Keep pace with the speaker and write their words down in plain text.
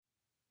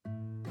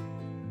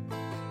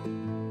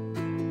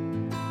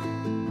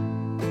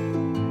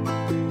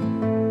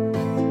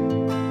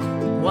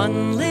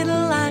One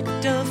little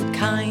act of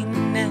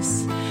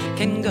kindness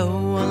can go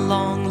a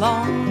long,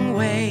 long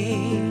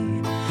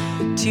way.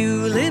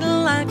 Two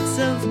little acts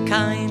of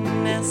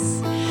kindness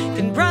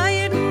can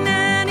brighten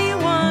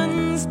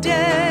anyone's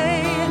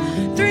day.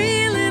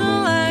 Three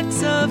little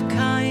acts of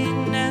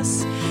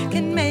kindness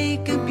can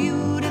make a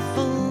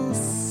beautiful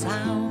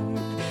sound.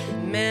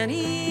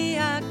 Many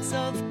acts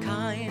of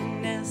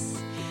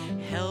kindness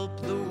help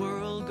the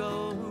world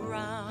go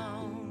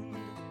round.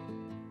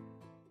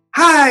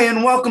 Hi,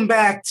 and welcome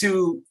back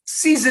to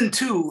Season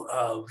 2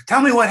 of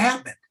Tell Me What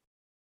Happened,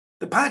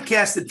 the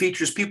podcast that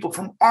features people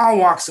from all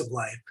walks of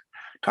life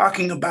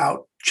talking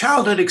about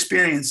childhood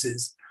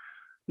experiences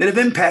that have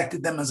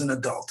impacted them as an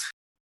adult.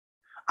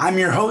 I'm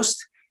your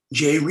host,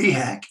 Jay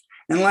Rehak,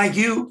 and like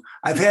you,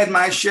 I've had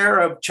my share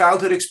of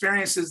childhood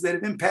experiences that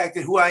have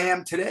impacted who I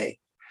am today.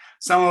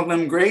 Some of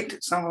them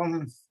great, some of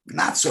them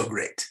not so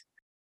great.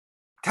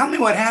 Tell Me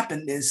What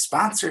Happened is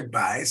sponsored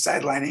by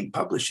Sidelining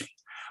Publishing,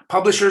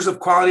 publishers of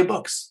quality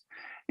books,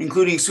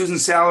 including Susan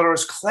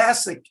Salador's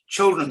classic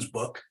children's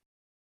book,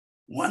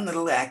 One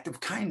Little Act of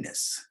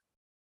Kindness,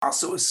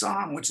 also a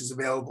song which is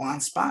available on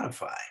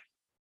Spotify.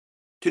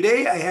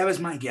 Today, I have as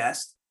my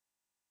guest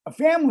a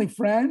family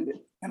friend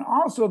and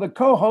also the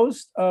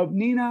co-host of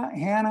Nina,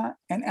 Hannah,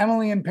 and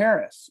Emily in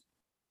Paris,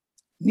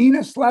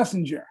 Nina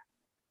Schlesinger.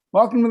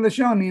 Welcome to the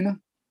show, Nina.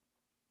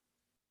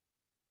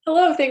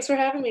 Hello, thanks for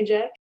having me,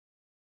 Jay.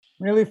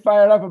 Really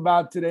fired up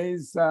about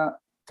today's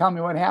Tell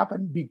Me What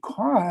Happened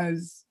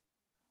because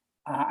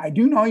I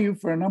do know you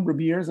for a number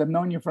of years. I've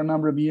known you for a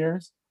number of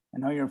years. I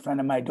know you're a friend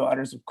of my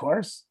daughter's, of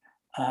course,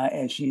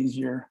 as she's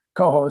your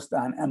co-host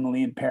on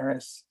Emily in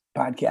Paris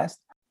podcast.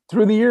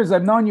 Through the years,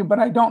 I've known you, but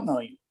I don't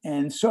know you.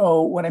 And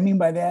so what I mean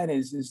by that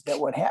is that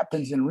what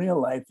happens in real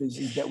life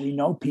is that we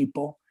know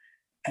people,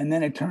 and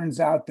then it turns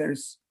out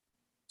there's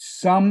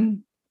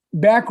some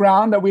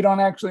background that we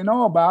don't actually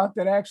know about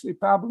that actually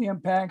probably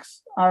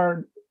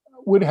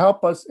would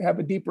help us have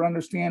a deeper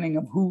understanding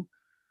of who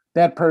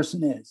that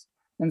person is.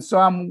 And so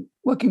I'm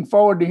looking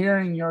forward to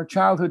hearing your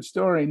childhood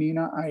story,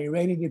 Nina. Are you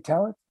ready to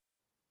tell it?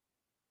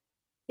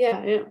 Yeah,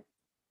 I am.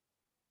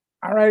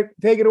 All right,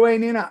 take it away,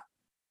 Nina.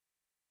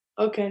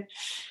 Okay.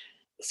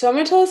 So I'm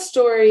going to tell a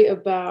story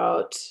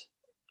about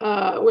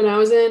when I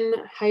was in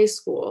high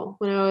school,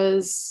 when I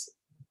was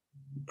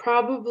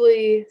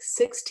probably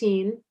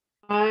 16,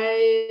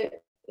 I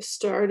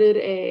started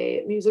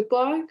a music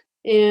blog.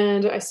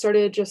 And I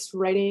started just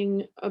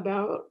writing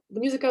about the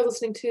music I was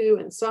listening to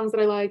and songs that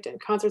I liked and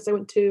concerts I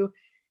went to.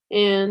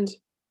 And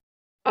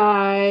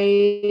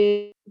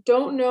I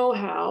don't know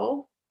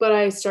how, but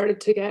I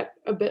started to get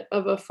a bit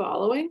of a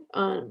following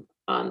on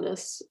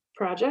this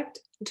project,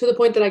 to the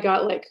point that I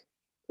got like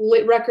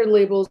record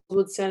labels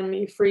would send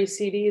me free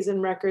CDs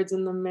and records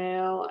in the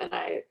mail, and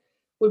I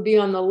would be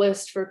on the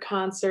list for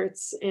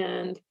concerts,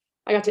 and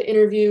I got to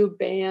interview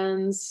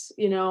bands,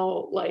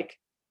 like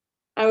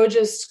I would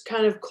just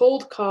kind of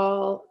cold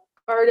call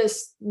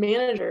artist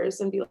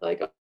managers and be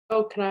like,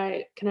 "Oh, can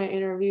I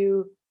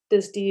interview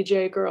this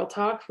DJ Girl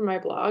Talk for my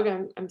blog?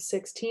 I'm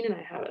 16 and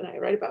I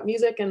write about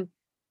music." And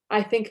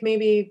I think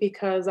maybe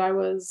because I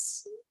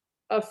was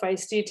a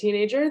feisty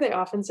teenager, they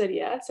often said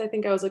yes. I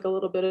think I was like a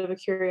little bit of a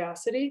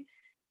curiosity.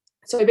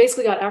 So I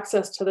basically got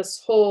access to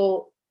this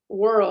whole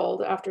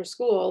world after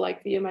school,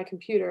 like via my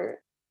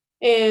computer,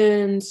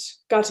 and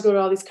got to go to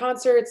all these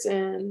concerts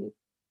and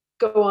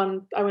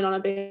I went on a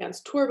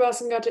band's tour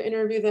bus and got to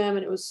interview them,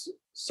 and it was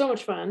so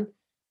much fun.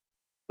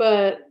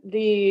 But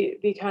the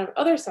kind of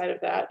other side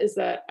of that is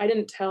that I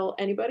didn't tell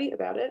anybody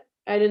about it.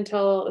 I didn't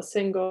tell a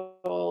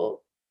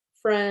single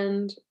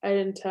friend. I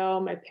didn't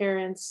tell my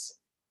parents.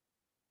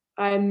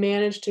 I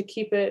managed to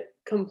keep it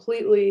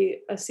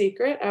completely a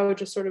secret. I would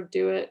just sort of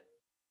do it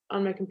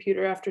on my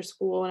computer after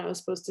school when I was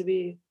supposed to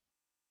be,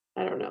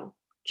 I don't know,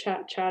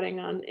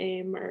 chatting on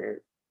AIM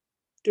or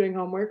doing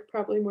homework,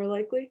 probably more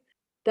likely.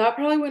 That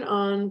probably went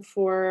on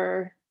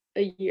for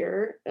a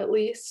year at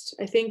least.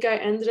 I think I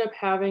ended up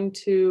having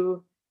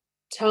to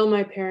tell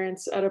my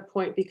parents at a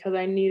point because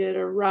I needed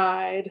a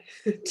ride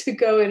to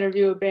go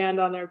interview a band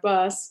on their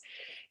bus.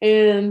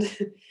 And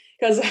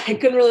because I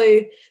couldn't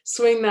really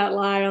swing that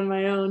lie on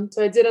my own.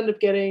 So I did end up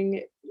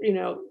getting,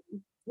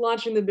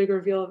 launching the big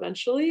reveal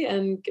eventually.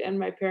 And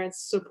my parents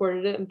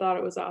supported it and thought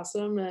it was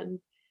awesome.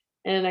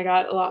 And I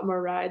got a lot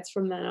more rides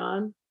from then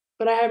on.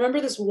 But I remember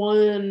this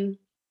one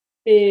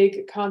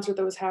big concert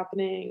that was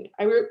happening.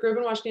 I grew up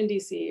in Washington,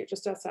 D.C.,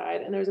 just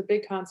outside, and there was a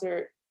big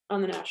concert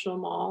on the National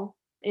Mall.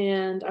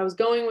 And I was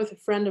going with a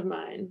friend of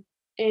mine,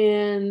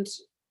 and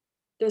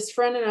this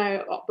friend and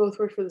I both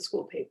worked for the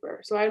school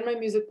paper. So I had my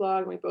music blog,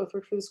 and we both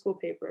worked for the school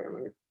paper,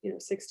 and we were,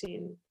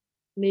 16,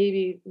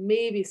 maybe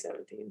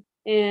 17.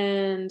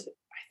 And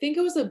I think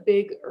it was a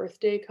big Earth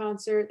Day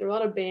concert. There were a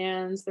lot of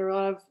bands, there were a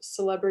lot of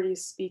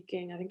celebrities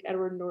speaking. I think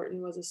Edward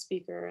Norton was a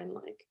speaker, and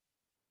like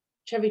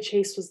Chevy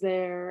Chase was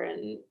there,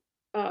 and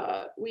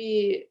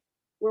we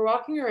were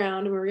walking around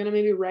and we were going to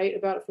maybe write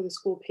about it for the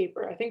school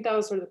paper. I think that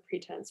was sort of the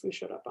pretense we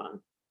showed up on.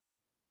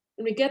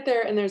 And we get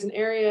there and there's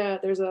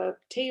a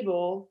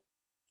table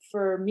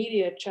for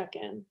media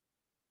check-in.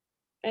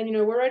 And, you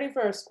know, we're writing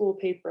for our school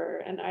paper,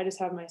 and I just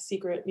have my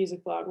secret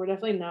music blog. We're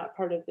definitely not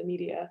part of the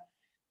media.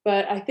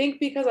 But I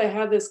think because I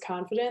had this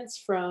confidence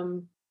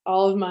from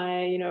all of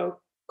my, you know,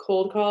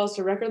 cold calls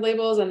to record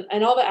labels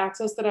and all the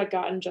access that I'd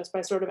gotten just by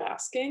sort of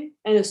asking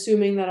and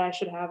assuming that I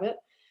should have it,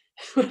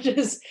 which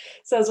is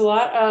says a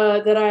lot.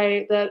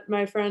 That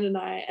my friend and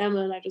I,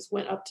 Emma and I, just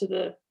went up to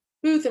the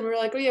booth and we were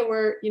like, oh yeah,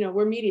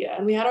 we're media,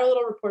 and we had our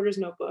little reporter's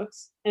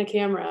notebooks and a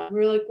camera. We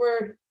were like,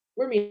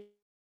 we're media.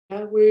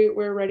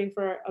 We're writing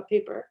for a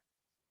paper,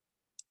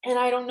 and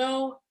I don't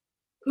know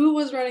who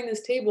was running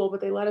this table,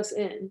 but they let us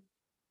in,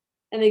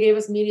 and they gave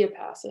us media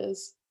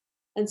passes,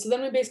 and so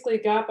then we basically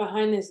got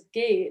behind this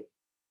gate,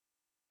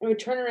 and we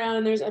turn around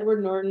and there's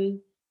Edward Norton,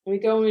 and we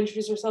go and we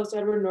introduce ourselves to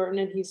Edward Norton,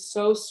 and he's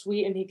so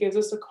sweet, and he gives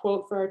us a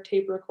quote for our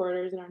tape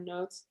recorders and our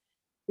notes.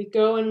 We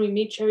go and we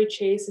meet Chevy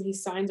Chase, and he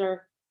signs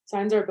our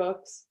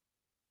books.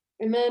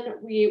 And then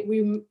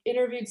we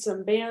interviewed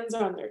some bands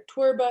on their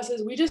tour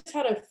buses. We just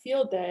had a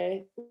field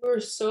day. We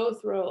were so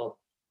thrilled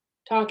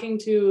talking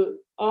to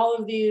all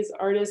of these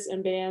artists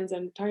and bands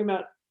and talking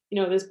about, you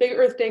know, this big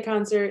Earth Day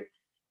concert.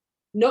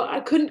 No,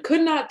 I could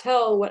not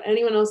tell what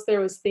anyone else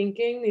there was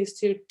thinking. These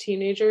two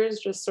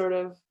teenagers just sort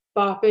of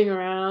bopping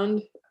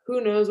around.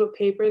 Who knows what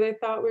paper they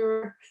thought we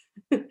were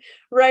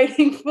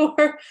writing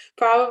for?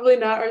 Probably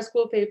not our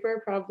school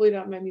paper, probably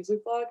not my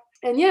music blog.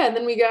 And yeah, and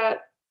then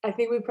I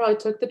think we probably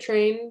took the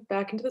train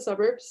back into the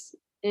suburbs,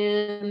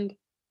 and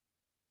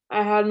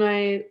I had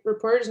my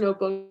reporter's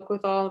notebook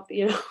with all,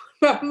 you know,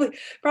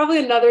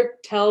 probably another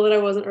tell that I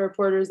wasn't a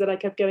reporter is that I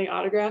kept getting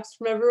autographs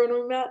from everyone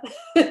we met.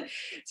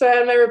 So I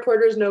had my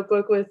reporter's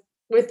notebook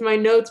with my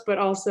notes, but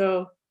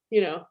also,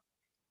 you know,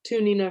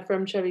 to Nina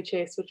from Chevy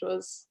Chase, which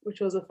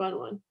was a fun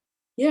one.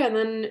 Yeah, and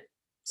then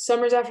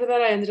summers after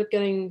that, I ended up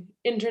getting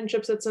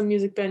internships at some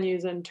music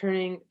venues and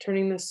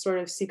turning this sort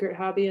of secret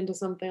hobby into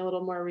something a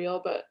little more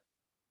real, but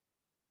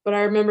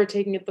I remember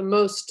taking it the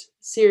most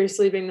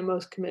seriously, being the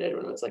most committed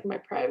when it was like my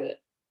private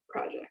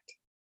project.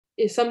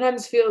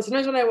 Sometimes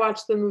when I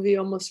watch the movie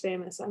Almost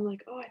Famous, I'm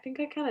like, oh, I think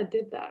I kind of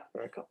did that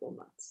for a couple of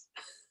months.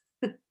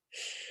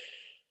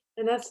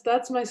 And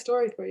that's my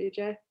story for you,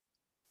 Jay.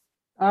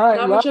 All right.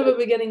 Not much of a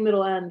beginning,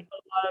 middle, end,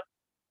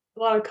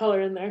 but a lot of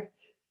color in there.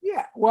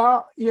 Yeah.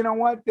 Well, you know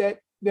what?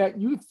 That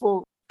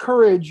youthful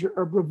courage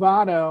or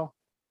bravado,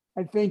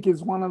 I think,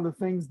 is one of the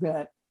things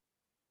that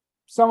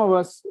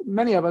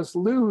many of us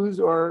lose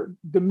or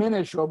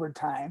diminish over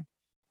time.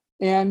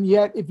 And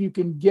yet, if you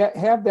can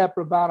have that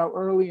bravado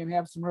early and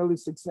have some early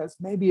success,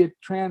 maybe it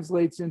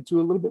translates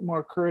into a little bit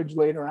more courage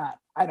later on.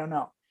 I don't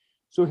know.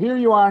 So here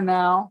you are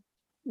now.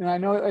 And I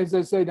know, as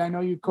I said, I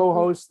know you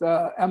co-host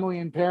Emily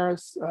in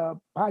Paris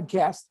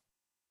podcast.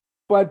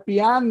 But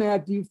beyond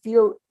that, do you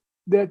feel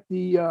that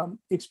the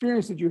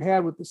experience that you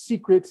had with the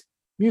secret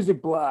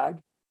music blog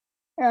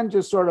and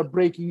just sort of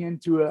breaking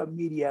into a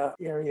media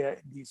area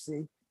in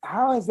DC,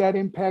 how has that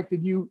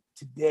impacted you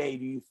today,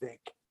 do you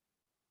think?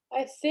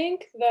 I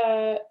think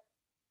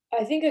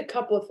a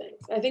couple of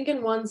things. I think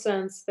in one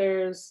sense,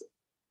 there's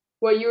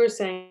what you were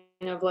saying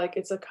of like,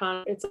 it's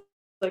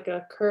like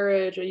a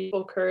courage, a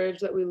youthful courage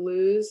that we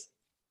lose.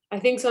 I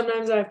think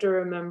sometimes I have to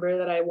remember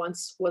that I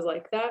once was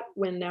like that,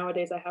 when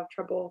nowadays I have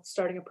trouble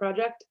starting a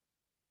project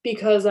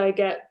because I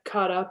get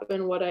caught up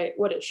in what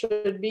it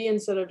should be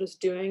instead of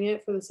just doing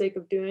it for the sake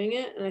of doing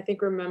it. And I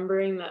think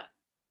remembering that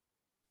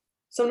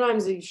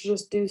sometimes you should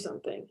just do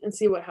something and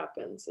see what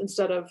happens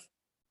instead of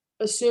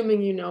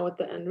assuming you know what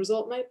the end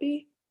result might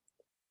be.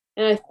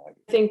 And I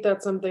think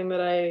that's something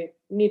that I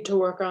need to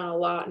work on a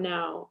lot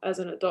now as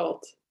an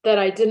adult that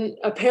I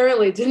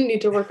apparently didn't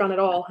need to work on at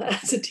all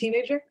as a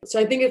teenager. So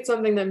I think it's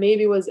something that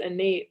maybe was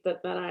innate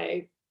that then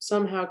I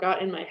somehow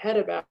got in my head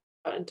about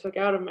and took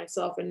out of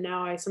myself. And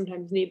now I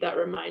sometimes need that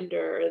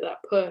reminder or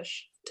that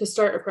push to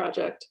start a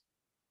project.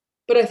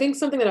 But I think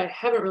something that I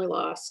haven't really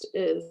lost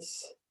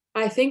is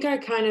I think I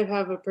kind of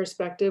have a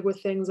perspective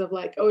with things of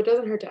like, oh, it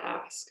doesn't hurt to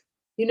ask.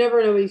 You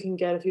never know what you can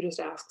get if you just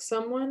ask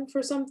someone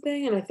for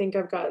something. And I think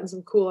I've gotten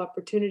some cool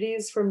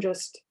opportunities from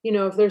just, you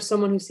know, if there's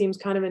someone who seems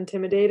kind of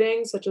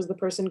intimidating, such as the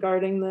person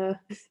guarding the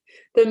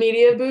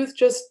media booth,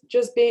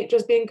 just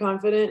being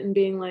confident and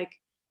being like,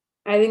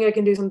 I think I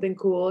can do something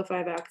cool if I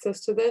have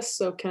access to this.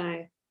 So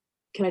can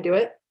I do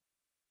it?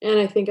 And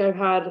I think I've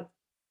had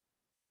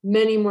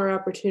many more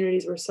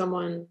opportunities where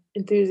someone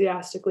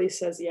enthusiastically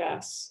says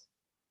yes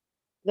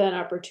than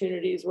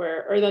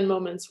than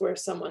moments where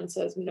someone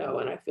says no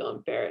and I feel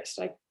embarrassed.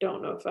 I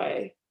don't know if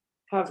I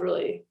have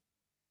really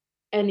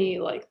any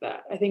like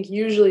that. I think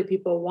usually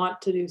people want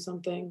to do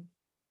something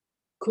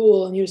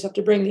cool and you just have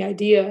to bring the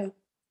idea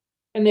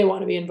and they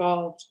want to be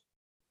involved.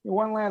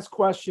 One last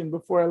question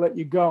before I let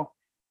you go.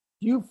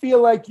 Do you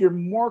feel like you're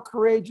more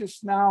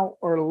courageous now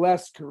or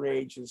less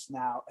courageous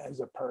now as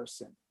a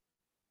person?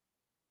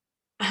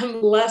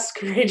 I'm less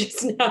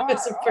courageous now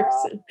as a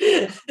person.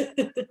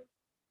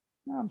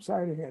 I'm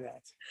sorry to hear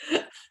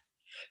that.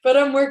 But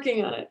I'm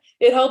working on it.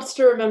 It helps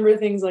to remember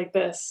things like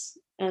this.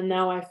 And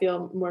now I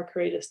feel more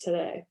courageous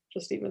today,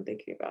 just even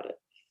thinking about it.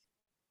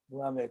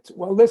 Love it.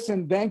 Well,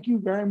 listen, thank you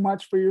very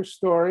much for your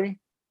story.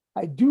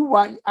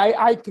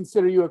 I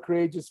consider you a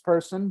courageous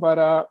person,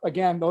 but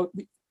again,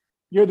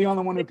 you're the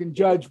only one who can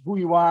judge who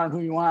you are and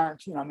who you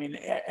aren't. I mean,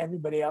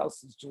 everybody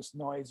else is just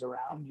noise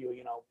around you,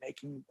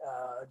 making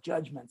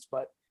judgments.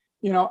 But,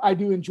 I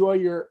do enjoy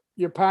your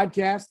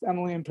podcast,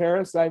 Emily in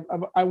Paris.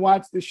 I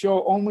watched the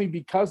show only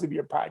because of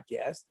your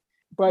podcast.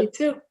 But, Me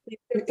too.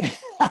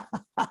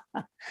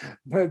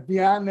 but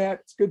beyond that,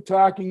 it's good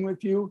talking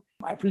with you.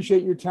 I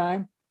appreciate your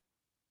time.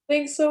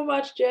 Thanks so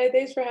much, Jay.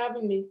 Thanks for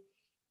having me.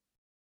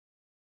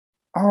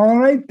 All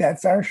right,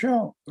 that's our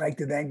show. I'd like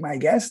to thank my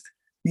guest,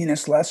 Nina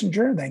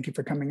Schlesinger. Thank you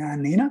for coming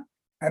on, Nina.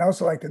 I'd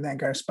also like to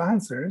thank our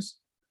sponsors,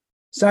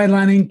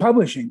 Sidelining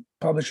Publishing,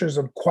 publishers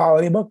of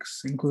quality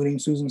books, including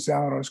Susan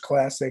Salador's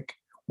classic,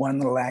 One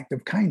Little Act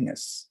of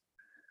Kindness.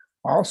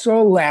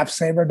 Also,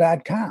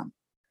 laughsaver.com.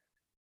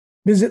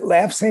 Visit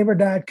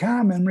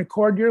laughsaver.com and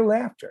record your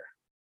laughter.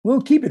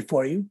 We'll keep it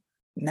for you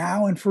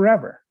now and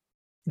forever.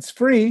 It's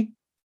free,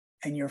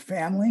 and your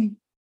family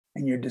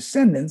and your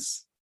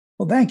descendants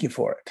will thank you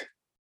for it.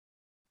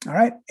 All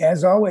right,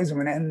 as always, I'm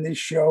going to end this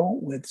show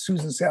with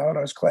Susan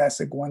Salador's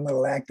classic, One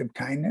Little Act of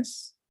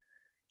Kindness,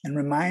 and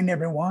remind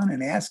everyone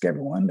and ask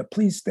everyone to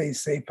please stay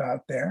safe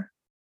out there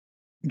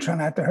and try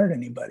not to hurt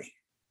anybody.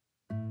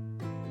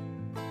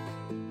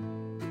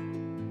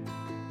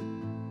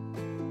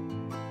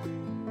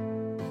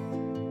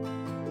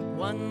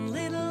 One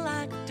little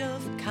act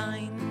of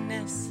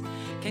kindness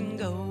can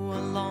go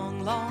a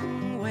long,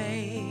 long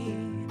way.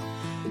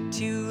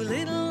 Two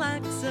little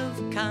acts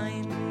of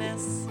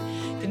kindness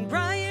can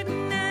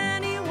brighten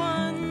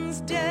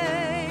anyone's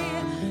day.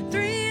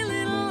 Three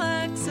little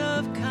acts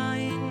of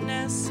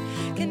kindness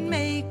can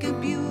make a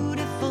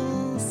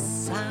beautiful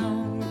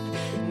sound.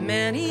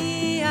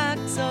 Many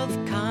acts of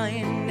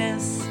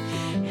kindness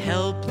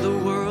help the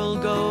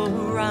world go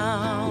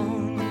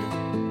round.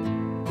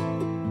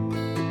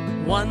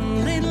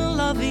 One little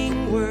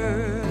loving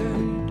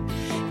word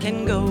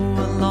can go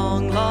a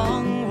long,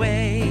 long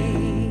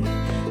way.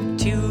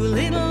 Two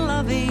little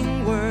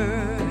loving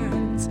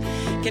words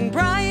can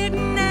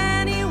brighten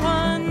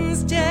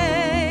anyone's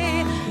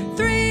day.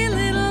 Three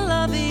little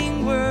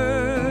loving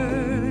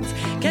words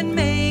can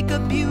make a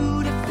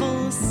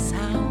beautiful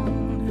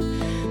sound.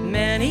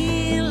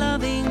 Many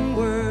loving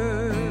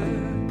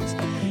words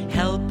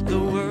help the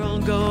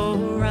world go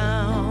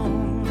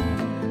round.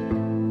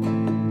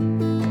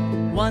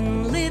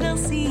 One little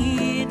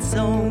seed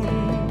sown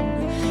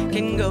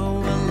can go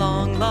a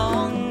long,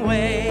 long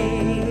way.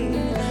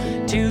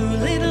 Two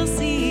little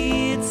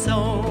seeds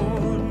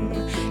sown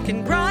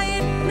can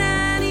brighten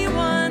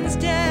anyone's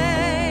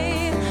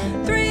day.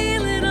 Three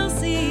little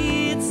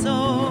seeds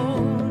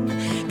sown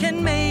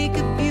can make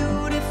a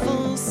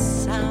beautiful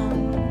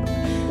sound.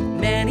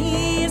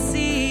 Many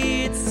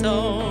seeds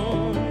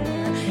sown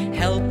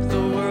help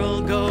the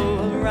world go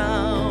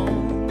around.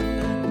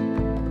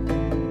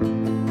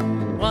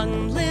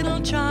 One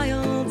little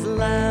child's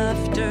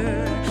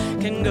laughter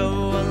can go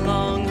a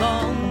long,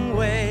 long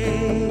way.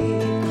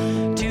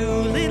 Two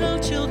little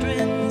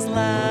children's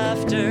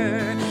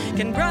laughter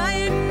can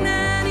brighten